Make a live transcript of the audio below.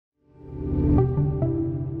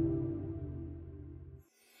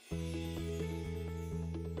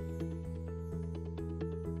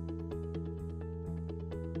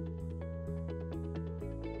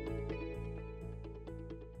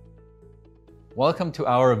Welcome to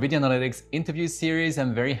our video analytics interview series.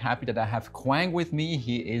 I'm very happy that I have Quang with me.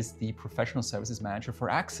 He is the professional services manager for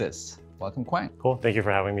Access. Welcome, Quang. Cool. Thank you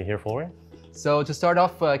for having me here, Florian. So to start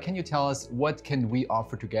off, can you tell us what can we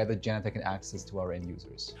offer together, Genetec and Access, to our end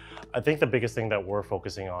users? I think the biggest thing that we're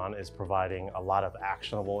focusing on is providing a lot of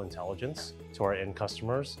actionable intelligence to our end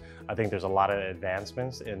customers. I think there's a lot of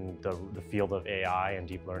advancements in the field of AI and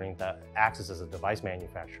deep learning that Access as a device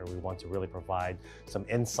manufacturer, we want to really provide some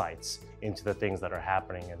insights into the things that are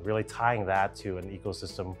happening and really tying that to an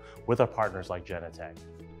ecosystem with our partners like Genetec.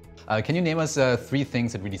 Can you name us 3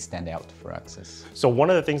 things that really stand out for Access? So one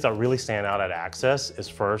of the things that really stand out at Access is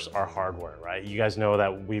first our hardware, right? You guys know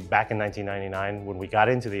that back in 1999, when we got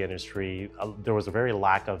into the industry, there was a very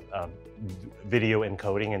lack of video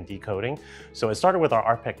encoding and decoding. So it started with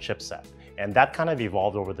our RPEC chipset. And that kind of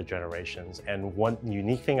evolved over the generations. And one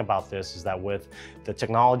unique thing about this is that with the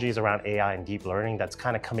technologies around AI and deep learning that's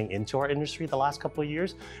kind of coming into our industry the last couple of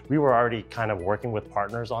years, we were already kind of working with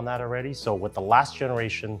partners on that already. So with the last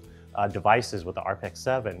generation devices with the RPEC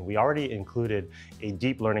 7, we already included a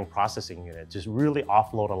deep learning processing unit to really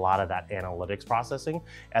offload a lot of that analytics processing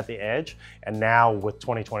at the edge. And now with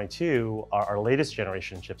 2022, our latest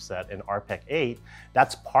generation chipset in RPEC 8,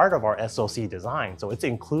 that's part of our SoC design. So it's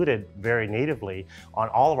included very natively on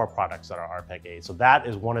all of our products that are RPEC 8. So that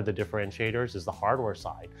is one of the differentiators, is the hardware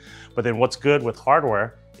side. But then what's good with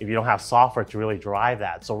hardware, if you don't have software to really drive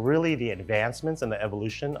that. So really the advancements and the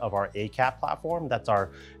evolution of our ACAP platform, that's our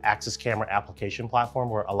Access Camera Application Platform,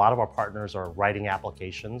 where a lot of our partners are writing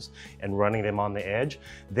applications and running them on the edge.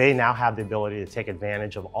 They now have the ability to take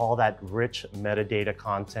advantage of all that rich metadata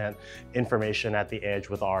content, information at the edge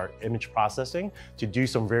with our image processing to do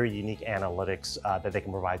some very unique analytics that they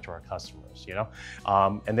can provide to our customers,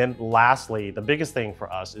 And then lastly, the biggest thing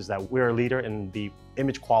for us is that we're a leader in the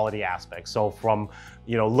image quality aspect. So from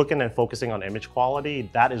looking and focusing on image quality,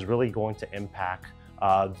 that is really going to impact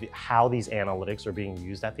how these analytics are being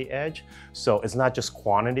used at the edge. So it's not just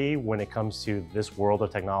quantity when it comes to this world of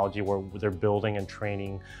technology where they're building and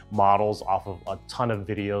training models off of a ton of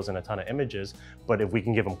videos and a ton of images, but if we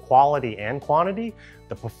can give them quality and quantity,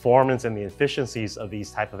 the performance and the efficiencies of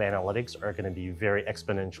these type of analytics are going to be very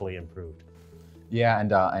exponentially improved. Yeah,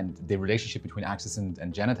 and the relationship between Access and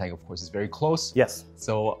Genetec, of course, is very close. Yes.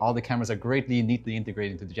 So all the cameras are neatly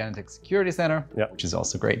integrated into the Genetec Security Center, which is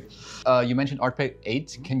also great. You mentioned RPEC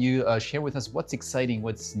 8. Can you share with us what's exciting,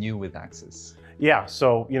 what's new with Access? Yeah,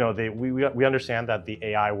 so we understand that the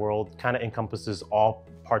AI world kind of encompasses all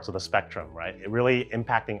parts of the spectrum, right? It really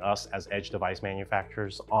impacting us as edge device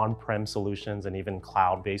manufacturers, on-prem solutions, and even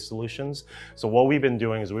cloud-based solutions. So what we've been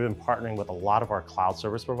doing is we've been partnering with a lot of our cloud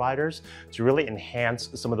service providers to really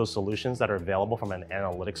enhance some of those solutions that are available from an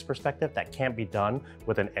analytics perspective that can't be done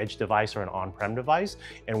with an edge device or an on-prem device.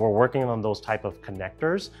 And we're working on those type of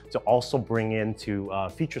connectors to also bring into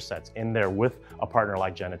feature sets in there with a partner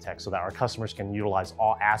like Genetec so that our customers can utilize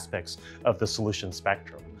all aspects of the solution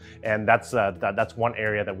spectrum. And that's one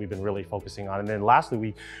area that we've been really focusing on. And then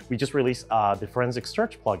lastly, we just released the forensic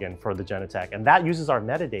search plugin for the Genetec, and that uses our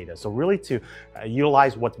metadata. So really to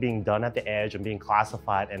utilize what's being done at the edge and being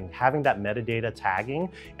classified and having that metadata tagging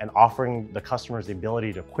and offering the customers the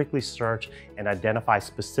ability to quickly search and identify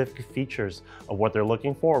specific features of what they're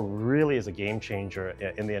looking for really is a game changer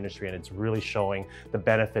in the industry, and it's really showing the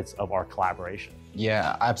benefits of our collaboration.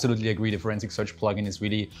 Yeah, I absolutely agree. The forensic search plugin is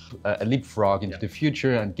really a leapfrog into the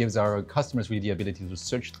future and gives our customers really the ability to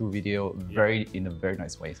search through video in a very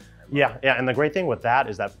nice way. Yeah, and the great thing with that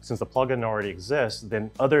is that since the plugin already exists,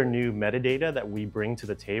 then other new metadata that we bring to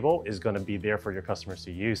the table is going to be there for your customers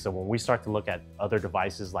to use. So when we start to look at other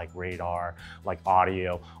devices like radar, like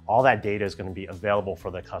audio, all that data is going to be available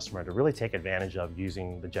for the customer to really take advantage of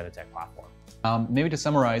using the Genetec platform. Maybe to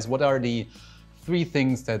summarize, what are the 3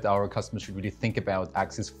 things that our customers should really think about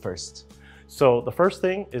Access first? So the first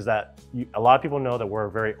thing is that a lot of people know that we're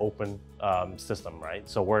a very open system, right?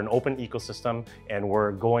 So we're an open ecosystem, and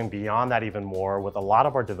we're going beyond that even more with a lot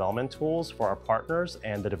of our development tools for our partners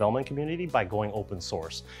and the development community by going open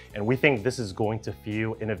source. And we think this is going to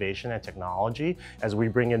fuel innovation and technology as we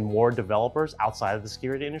bring in more developers outside of the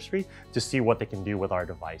security industry to see what they can do with our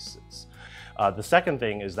devices. The second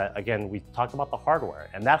thing is that, again, we talked about the hardware,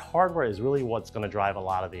 and that hardware is really what's going to drive a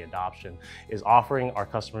lot of the adoption, is offering our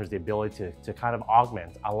customers the ability to kind of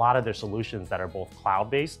augment a lot of their solutions that are both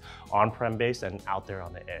cloud-based, on-prem based, and out there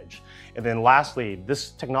on the edge. And then lastly,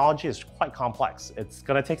 this technology is quite complex. It's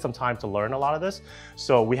going to take some time to learn a lot of this.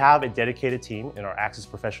 So we have a dedicated team in our Access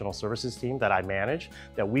Professional Services team that I manage,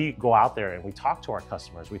 that we go out there and we talk to our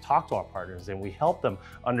customers, we talk to our partners, and we help them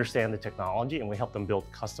understand the technology, and we help them build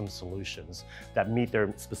custom solutions that meet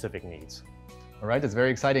their specific needs. All right, that's very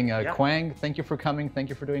exciting. Yeah. Quang, thank you for coming. Thank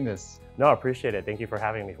you for doing this. No, I appreciate it. Thank you for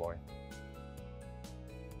having me, Florian.